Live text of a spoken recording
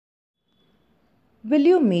Will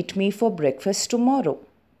you meet me for breakfast tomorrow?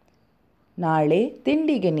 ನಾಳೆ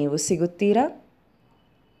ತಿಂಡಿಗೆ ನೀವು ಸಿಗುತ್ತೀರಾ?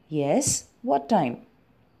 S, what time?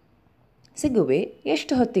 ಸಿಗುವೆ,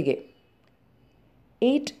 ಎಷ್ಟು ಹೊತ್ತಿಗೆ?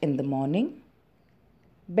 8 in the morning.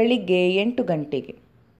 ಬೆಳಿಗ್ಗೆ 8 ಗಂಟೆಗೆ.